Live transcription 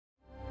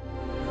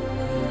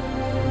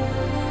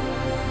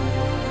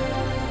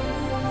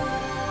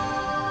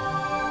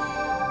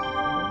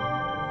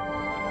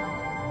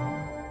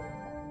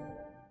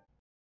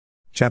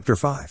Chapter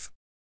 5.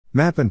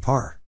 Map and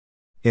Par.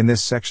 In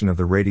this section of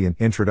the Radiant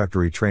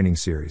Introductory Training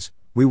Series,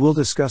 we will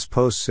discuss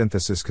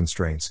post-synthesis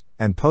constraints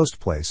and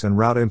post-place and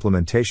route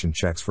implementation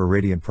checks for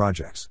Radiant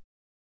projects.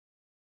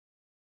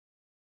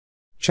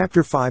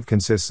 Chapter 5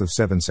 consists of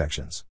 7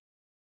 sections.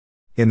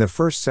 In the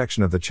first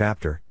section of the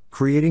chapter,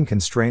 Creating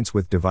Constraints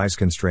with Device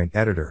Constraint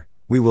Editor,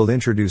 we will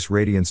introduce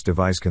Radiant's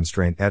Device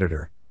Constraint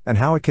Editor, and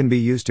how it can be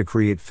used to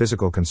create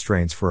physical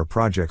constraints for a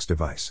project's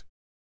device.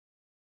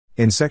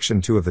 In section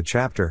 2 of the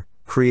chapter,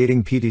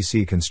 Creating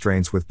PTC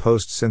Constraints with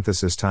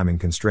Post-Synthesis Timing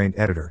Constraint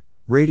Editor,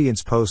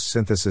 Radiant's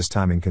Post-Synthesis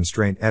Timing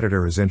Constraint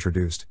Editor is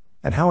introduced,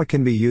 and how it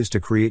can be used to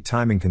create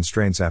timing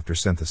constraints after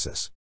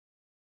synthesis.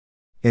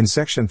 In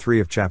section 3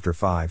 of chapter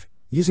 5,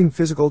 Using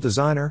Physical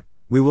Designer,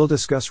 we will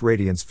discuss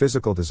Radiant's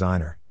Physical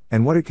Designer,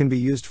 and what it can be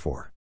used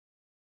for.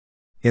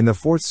 In the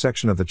fourth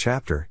section of the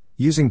chapter,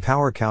 Using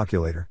Power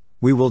Calculator,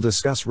 we will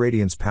discuss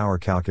Radiant's Power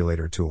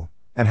Calculator tool,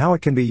 and how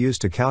it can be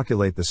used to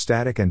calculate the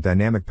static and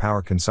dynamic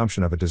power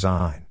consumption of a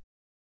design.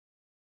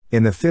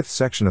 In the fifth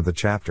section of the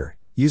chapter,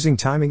 Using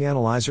Timing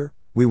Analyzer,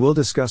 we will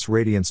discuss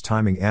Radiant's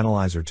Timing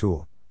Analyzer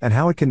tool, and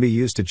how it can be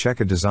used to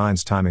check a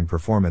design's timing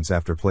performance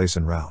after place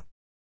and route.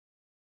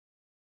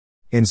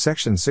 In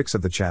section 6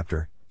 of the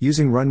chapter,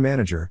 Using Run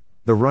Manager,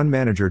 the Run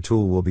Manager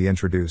tool will be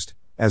introduced,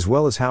 as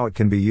well as how it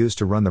can be used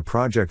to run the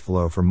project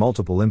flow for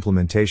multiple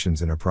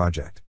implementations in a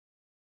project.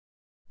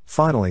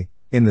 Finally,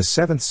 in the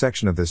seventh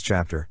section of this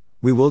chapter,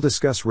 we will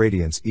discuss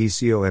Radiant's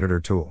ECO Editor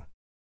tool.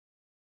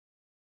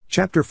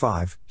 Chapter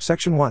 5,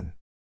 Section 1.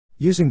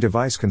 Using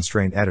Device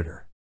Constraint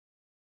Editor.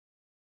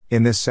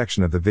 In this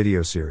section of the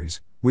video series,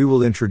 we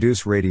will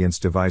introduce Radiant's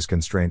Device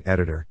Constraint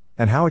Editor,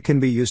 and how it can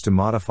be used to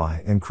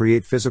modify and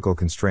create physical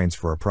constraints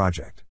for a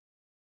project.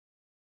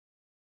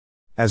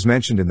 As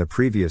mentioned in the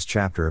previous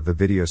chapter of the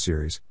video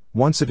series,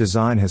 once a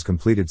design has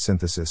completed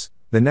synthesis,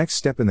 the next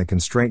step in the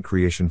constraint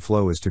creation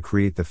flow is to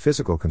create the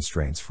physical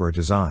constraints for a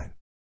design.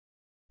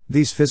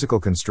 These physical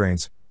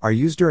constraints are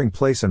used during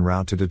place and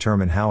route to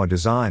determine how a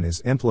design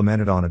is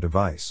implemented on a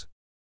device.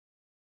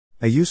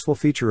 A useful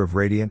feature of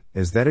Radiant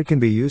is that it can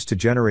be used to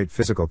generate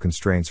physical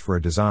constraints for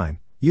a design,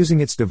 using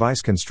its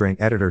Device Constraint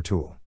Editor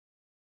tool.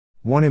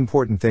 One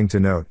important thing to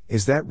note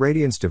is that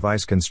Radiant's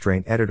Device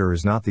Constraint Editor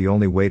is not the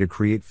only way to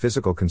create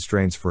physical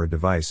constraints for a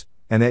device,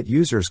 and that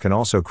users can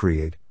also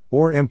create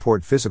or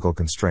import physical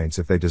constraints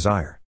if they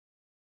desire.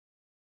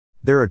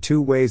 There are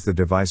 2 ways the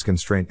Device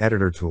Constraint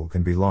Editor tool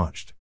can be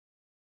launched.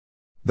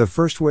 The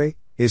first way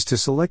is to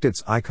select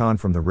its icon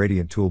from the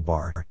Radiant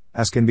toolbar,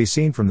 as can be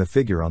seen from the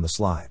figure on the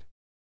slide.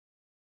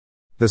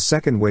 The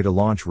second way to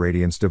launch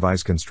Radiant's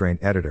Device Constraint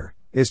Editor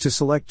is to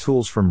select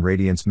Tools from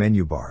Radiant's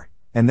menu bar,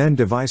 and then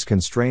Device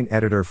Constraint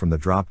Editor from the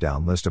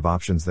drop-down list of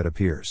options that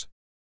appears.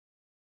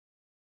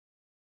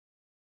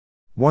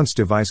 Once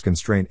Device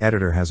Constraint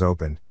Editor has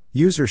opened,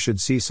 users should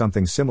see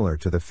something similar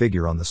to the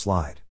figure on the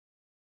slide.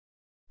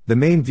 The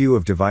main view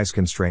of Device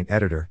Constraint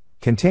Editor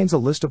contains a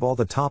list of all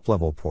the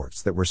top-level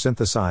ports that were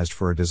synthesized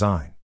for a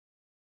design.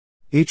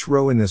 Each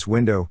row in this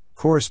window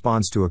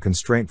corresponds to a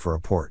constraint for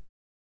a port.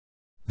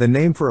 The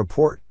name for a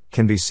port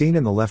can be seen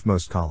in the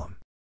leftmost column.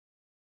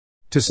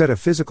 To set a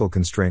physical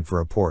constraint for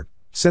a port,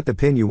 set the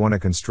pin you want to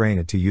constrain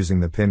it to using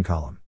the pin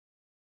column.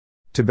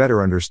 To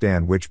better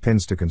understand which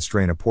pins to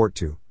constrain a port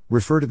to,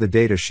 refer to the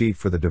data sheet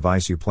for the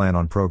device you plan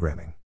on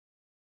programming.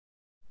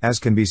 As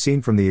can be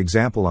seen from the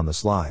example on the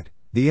slide,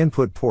 the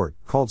input port,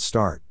 called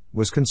Start,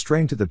 was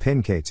constrained to the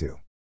pin K2.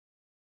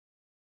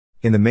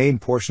 In the main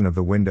portion of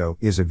the window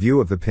is a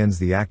view of the pins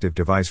the active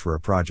device for a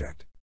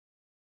project.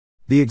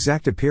 The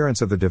exact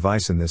appearance of the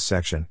device in this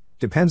section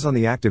depends on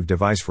the active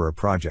device for a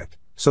project,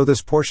 so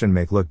this portion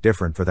may look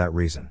different for that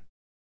reason.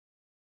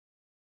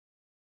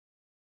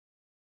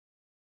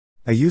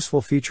 A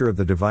useful feature of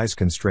the Device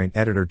Constraint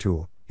Editor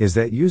tool is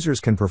that users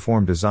can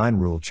perform design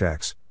rule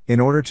checks in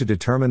order to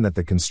determine that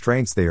the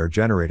constraints they are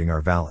generating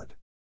are valid.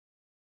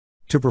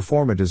 To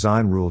perform a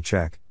design rule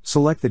check,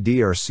 select the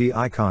DRC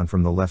icon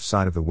from the left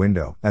side of the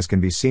window, as can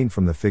be seen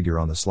from the figure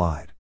on the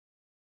slide.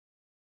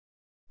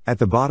 At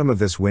the bottom of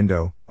this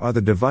window are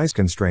the Device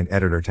Constraint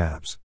Editor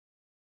tabs.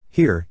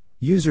 Here,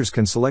 users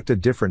can select a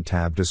different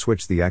tab to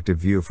switch the active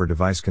view for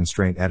Device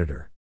Constraint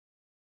Editor.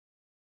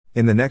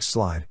 In the next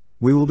slide,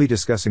 we will be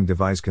discussing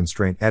Device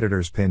Constraint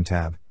Editor's Pin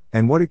tab,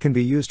 and what it can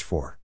be used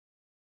for.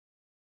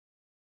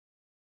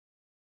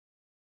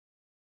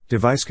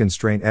 Device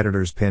Constraint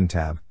Editor's Pin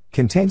tab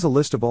contains a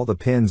list of all the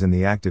pins in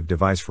the active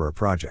device for a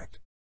project.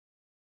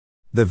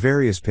 The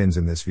various pins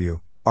in this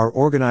view are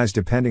organized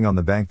depending on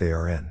the bank they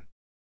are in.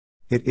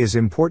 It is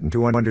important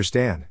to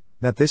understand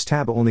that this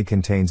tab only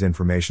contains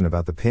information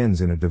about the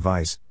pins in a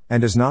device,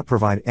 and does not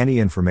provide any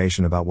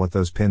information about what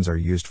those pins are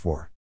used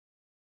for.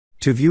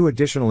 To view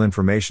additional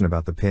information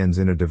about the pins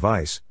in a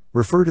device,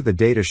 refer to the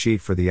data sheet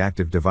for the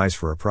active device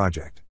for a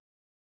project.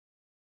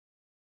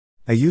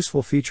 A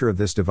useful feature of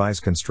this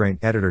Device Constraint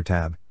Editor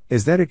tab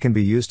is that it can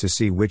be used to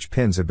see which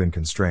pins have been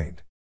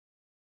constrained.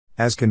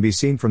 As can be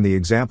seen from the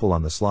example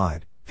on the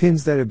slide,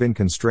 pins that have been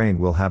constrained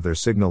will have their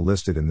signal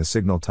listed in the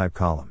signal type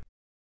column.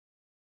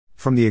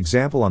 From the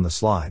example on the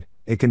slide,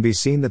 it can be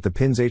seen that the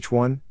pins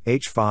H1,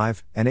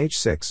 H5, and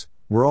H6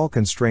 were all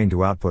constrained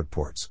to output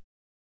ports.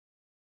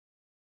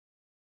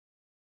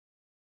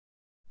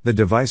 The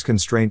Device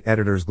Constraint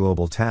Editor's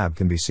Global tab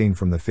can be seen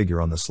from the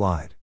figure on the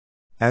slide.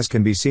 As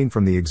can be seen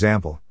from the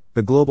example,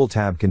 the Global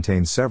tab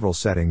contains several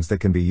settings that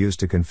can be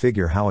used to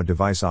configure how a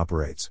device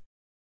operates.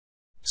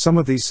 Some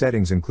of these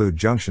settings include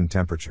junction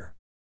temperature,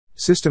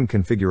 system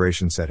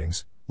configuration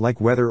settings, like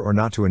whether or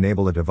not to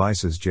enable a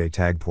device's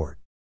JTAG port,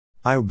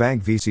 I/O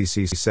bank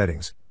VCC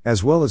settings,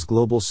 as well as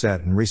global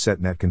set and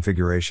reset net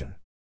configuration.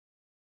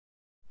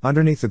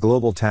 Underneath the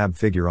Global tab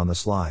figure on the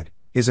slide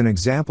is an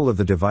example of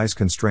the Device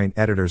Constraint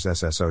Editor's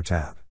SSO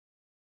tab.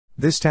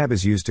 This tab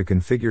is used to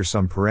configure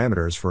some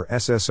parameters for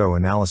SSO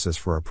analysis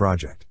for a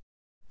project.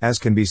 As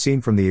can be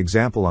seen from the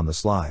example on the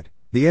slide,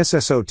 the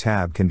SSO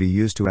tab can be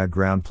used to add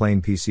ground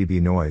plane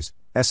PCB noise,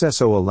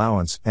 SSO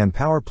allowance, and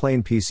power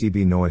plane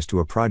PCB noise to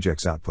a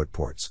project's output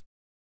ports.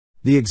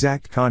 The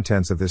exact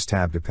contents of this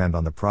tab depend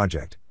on the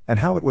project and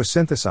how it was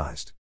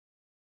synthesized.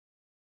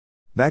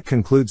 That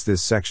concludes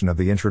this section of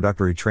the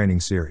introductory training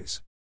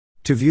series.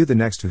 To view the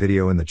next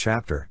video in the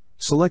chapter,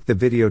 select the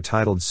video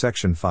titled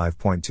Section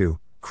 5.2,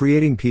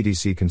 Creating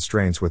PDC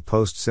Constraints with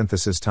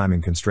Post-Synthesis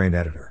Timing Constraint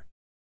Editor.